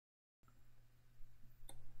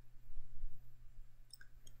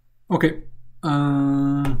Okay,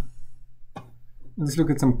 let's look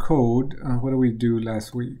at some code. What did we do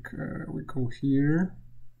last week? We go here.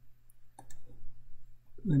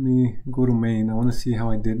 Let me go to main. I want to see how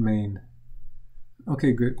I did main.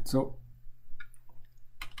 Okay, good. So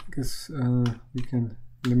I guess we can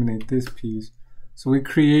eliminate this piece. So we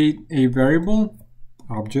create a variable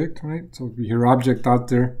object, right? So if you hear object out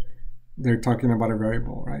there, they're talking about a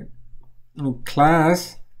variable, right? And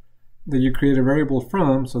class that you create a variable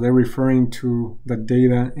from, so they're referring to the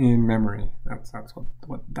data in memory. That's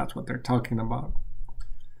what they're talking about.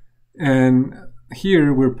 And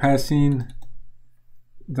here we're passing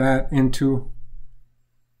that into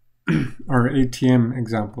our ATM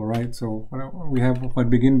example, right? So we have what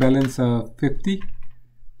begin balance of 50,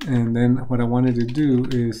 and then what I wanted to do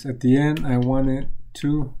is at the end I wanted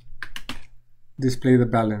to display the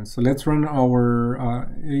balance. So let's run our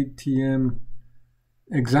ATM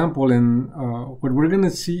example, and what we're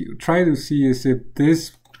gonna try to see is if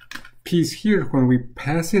this piece here, when we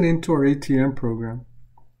pass it into our ATM program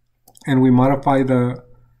and we modify the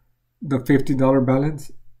 $50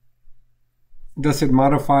 balance, does it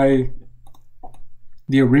modify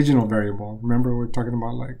the original variable? Remember, we're talking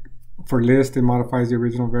about, like, for list it modifies the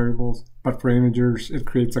original variables, but for integers it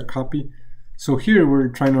creates a copy. So here we're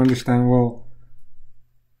trying to understand, well,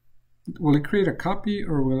 will it create a copy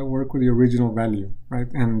or will it work with the original value, right?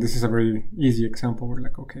 And this is a very easy example. We're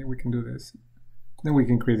like, okay, we can do this. Then we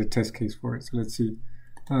can create a test case for it. So let's see.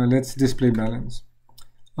 Let's display balance.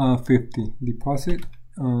 50 deposit,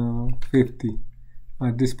 50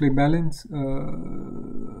 display balance.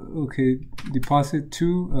 Okay, deposit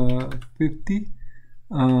to 50.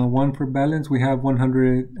 1 for balance. We have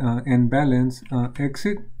 100 end balance.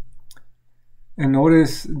 Exit. And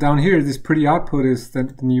notice down here, this pretty output is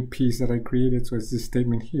the new piece that I created. So it's this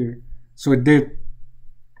statement here. So it did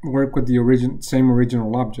work with the same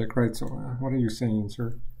original object, right? So what are you saying,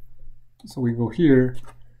 sir? So we go here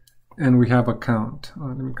and we have a count.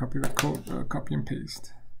 Let me copy the code, copy and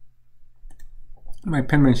paste. My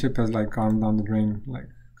penmanship has like gone down the drain, like,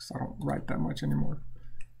 because I don't write that much anymore.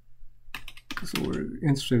 So we're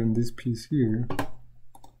interested in this piece here.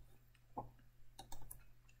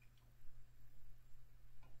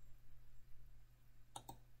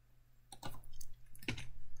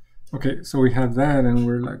 Okay, so we have that, and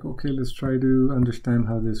we're like, okay, let's try to understand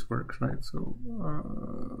how this works, right? So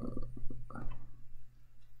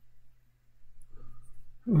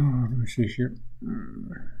let me see here.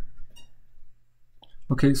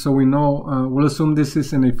 Okay, so we know, we'll assume this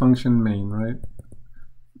is in a function main, right?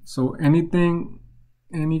 So any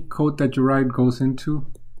code that you write goes into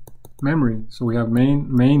memory. So we have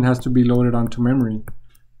main has to be loaded onto memory,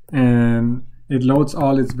 and it loads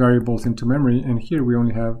all its variables into memory, and here we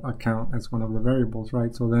only have a count as one of the variables,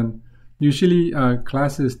 right? So then usually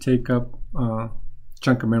classes take up a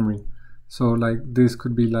chunk of memory. So like this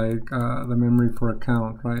could be like the memory for a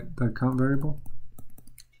count, right? The count variable.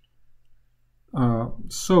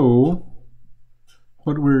 So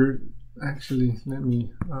what we're actually, let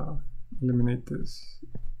me eliminate this.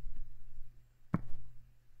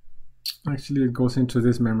 Actually, it goes into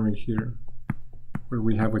this memory here, where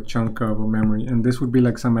we have a chunk of a memory, and this would be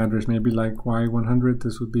like some address, maybe like Y100.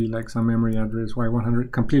 This would be like some memory address,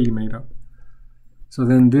 Y100, completely made up. So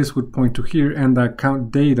then this would point to here, and the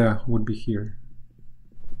count data would be here,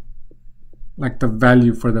 like the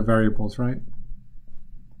value for the variables, right?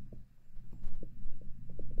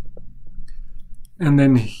 And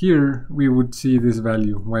then here we would see this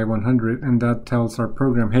value, Y100, and that tells our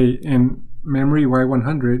program, hey, in memory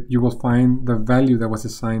Y100, you will find the value that was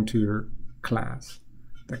assigned to your class,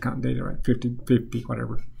 the count data, right? 50,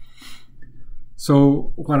 whatever.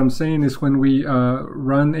 So what I'm saying is when we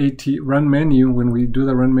run menu, when we do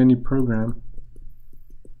the run menu program,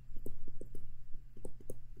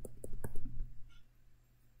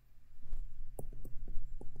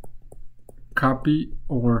 copy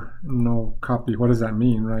or no copy, what does that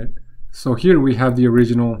mean, right? So here we have the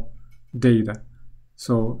original data.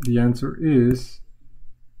 So the answer is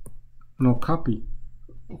no copy.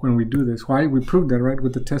 When we do this, why? We proved that, right,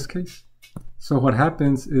 with the test case. So what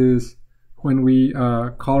happens is when we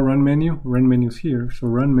call run menu is here, so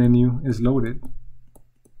run menu is loaded.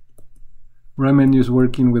 Run menu is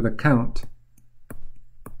working with a count.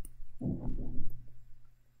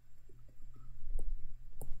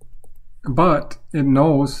 But it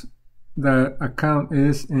knows that a count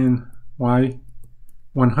is in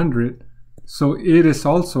Y100, so it is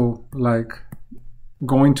also like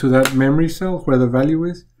going to that memory cell where the value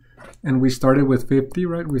is, and we started with 50,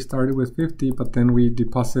 right? We started with 50, but then we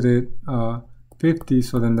deposited 50,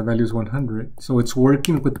 so then the value is 100. So it's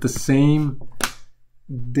working with the same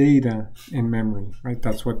data in memory, right?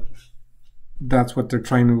 That's what they're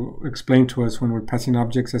trying to explain to us when we're passing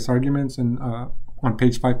objects as arguments and on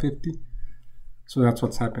page 550. So that's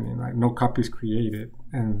what's happening, right? No copies created,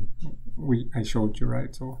 and I showed you,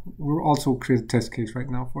 right? So we'll also create a test case right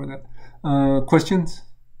now for that. Questions?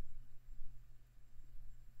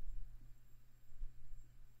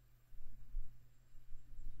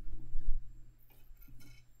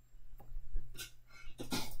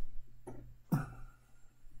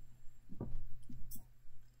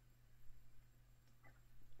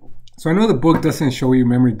 So I know the book doesn't show you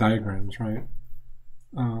memory diagrams, right?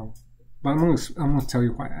 But I'm gonna tell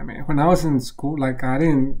you why. I mean, when I was in school, like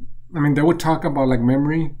they would talk about like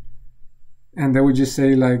memory, and they would just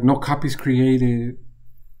say like no copies created,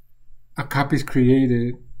 a copy's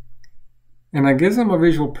created, and I guess I'm a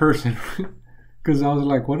visual person because I was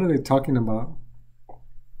like, what are they talking about?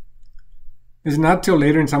 It's not till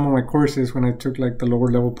later in some of my courses when I took like the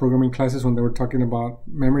lower level programming classes when they were talking about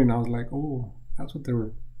memory, and I was like, oh, that's what they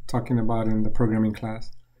were talking about in the programming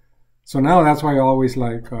class. So now that's why I always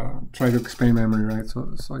like try to explain memory, right?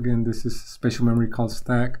 So again, this is spatial memory called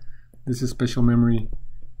stack. This is spatial memory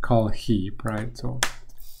called heap, right? So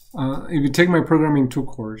if you take my programming 2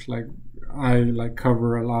 course, like I like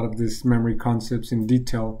cover a lot of these memory concepts in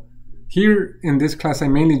detail. Here in this class, I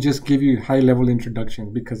mainly just give you high level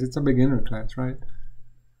introduction because it's a beginner class, right?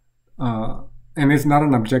 And it's not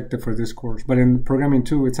an objective for this course, but in programming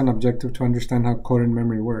 2, it's an objective to understand how code and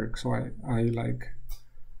memory work. So I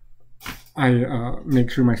make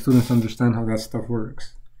sure my students understand how that stuff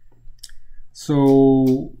works.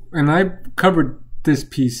 So, and I covered these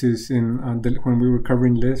pieces in when we were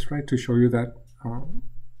covering lists, right, to show you that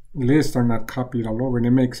lists are not copied all over. And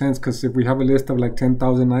it makes sense because if we have a list of like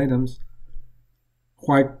 10,000 items,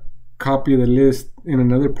 why copy the list in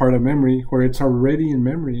another part of memory where it's already in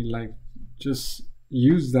memory? Like, just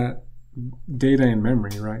use that data in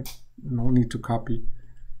memory, right? No need to copy.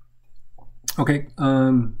 Okay,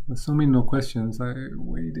 assuming no questions, I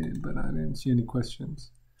waited, but I didn't see any questions.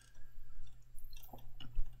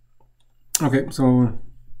 Okay, so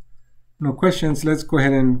no questions. Let's go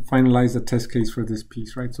ahead and finalize the test case for this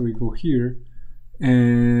piece, right? So we go here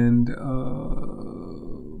and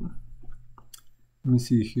let me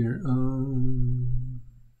see here.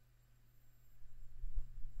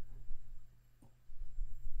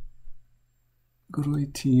 Go to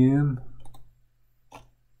ATM.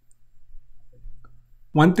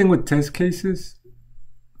 One thing with test cases,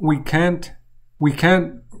 we can't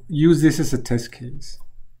use this as a test case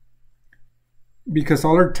because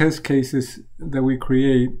all our test cases that we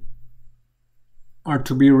create are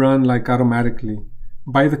to be run like automatically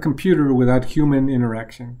by the computer without human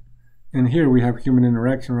interaction. And here we have human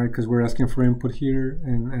interaction, right? Because we're asking for input here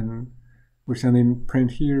and we're sending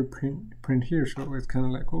print here, print here. So it's kind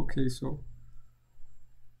of like, okay, so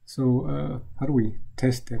how do we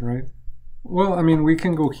test it, right? Well, I mean, we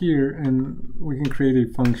can go here and we can create a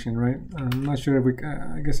function, right? I'm not sure if we,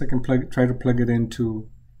 I guess I can try to plug it into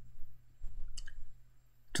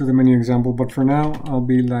the menu example, but for now, I'll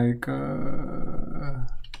be like,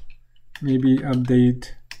 maybe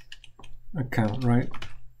update account, right?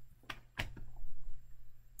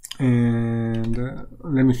 And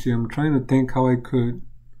let me see, I'm trying to think how I could,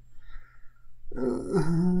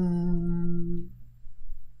 I'm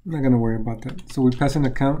not gonna worry about that. So we pass an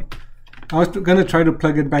account. I was gonna try to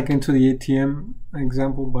plug it back into the ATM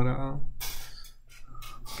example, but I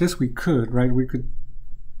guess we could, right? We could.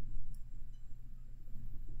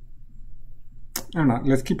 Or not.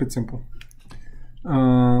 Let's keep it simple.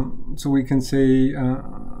 So we can say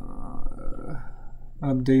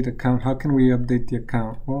update account. How can we update the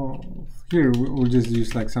account? Well, here we'll just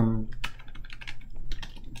use like some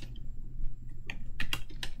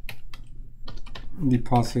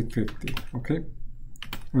deposit 50. Okay.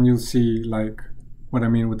 And you'll see like what I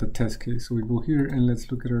mean with the test case. So we go here and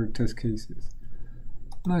let's look at our test cases.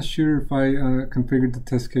 I'm not sure if I configured the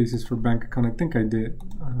test cases for bank account. I think I did.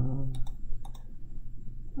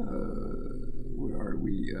 Where are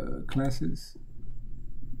we? Classes,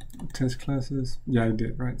 test classes. Yeah, I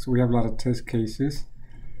did, right? So we have a lot of test cases.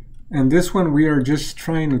 And this one we are just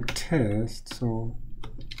trying to test. So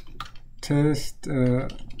test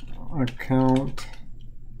account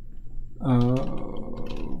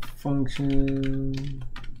function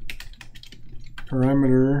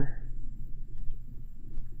parameter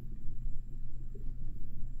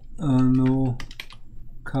no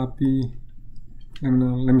copy. Let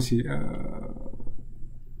me see.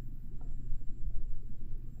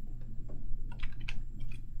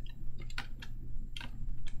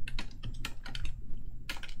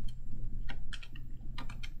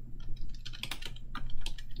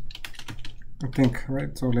 I think,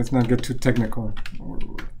 right? So let's not get too technical.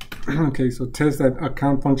 Okay, so test that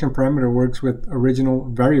account function parameter works with original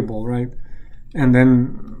variable, right? And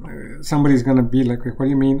then somebody's gonna be like, what do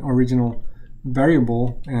you mean original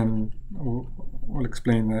variable? And we'll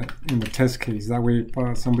explain that in the test case. That way,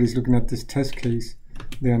 if somebody's looking at this test case,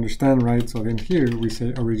 they understand, right? So then here we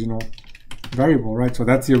say original variable, right? So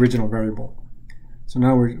that's the original variable. So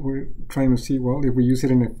now we're trying to see, well, if we use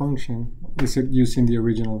it in a function, is it using the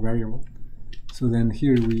original variable? So then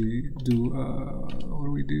here we do, what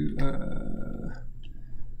do we do?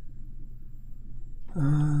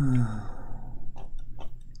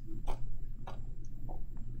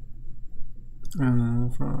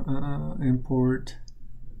 From import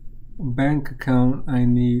bank account, I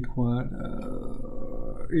need what?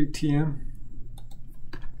 ATM.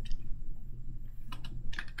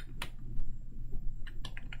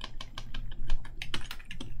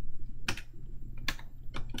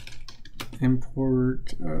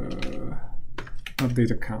 Import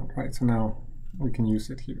update account, right? So now we can use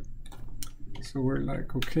it here. So we're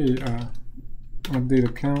like, okay, update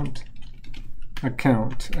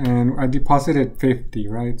account, and I deposited 50,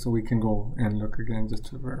 right? So we can go and look again just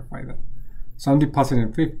to verify that. So I'm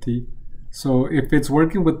depositing 50. So if it's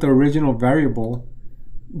working with the original variable,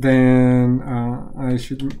 then I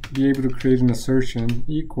should be able to create an assertion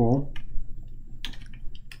equal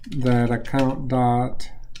that account dot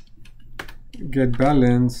get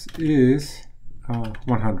balance is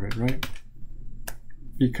 100, right?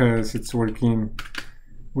 Because it's working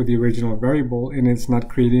with the original variable and it's not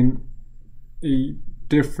creating a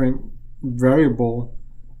different variable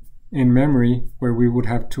in memory where we would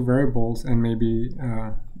have two variables and maybe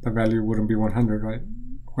the value wouldn't be 100, right?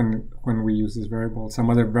 When we use this variable,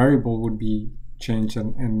 some other variable would be changed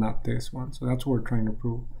and not this one. So that's what we're trying to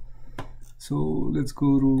prove. So let's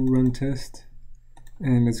go to run test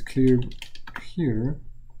and let's clear here.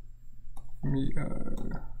 Let me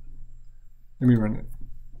run it.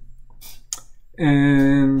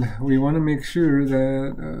 And we want to make sure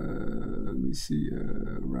that, let me see,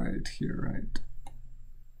 right here, right?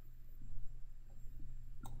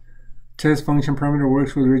 Test function parameter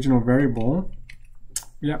works with original variable.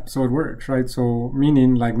 Yeah, so it works, right? So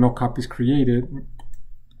meaning like no copies created.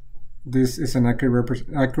 This is an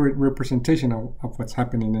accurate representation of what's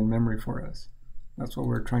happening in memory for us. That's what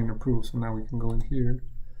we're trying to prove. So now we can go in here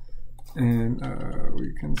and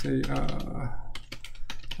we can say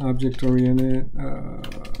object-oriented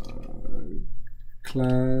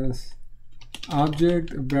class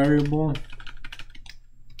object variable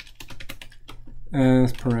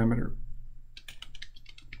as parameter.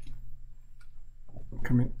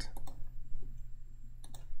 Commit.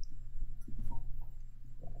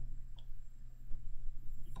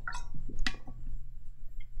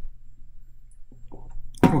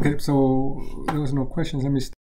 Okay, so there was no questions. Let me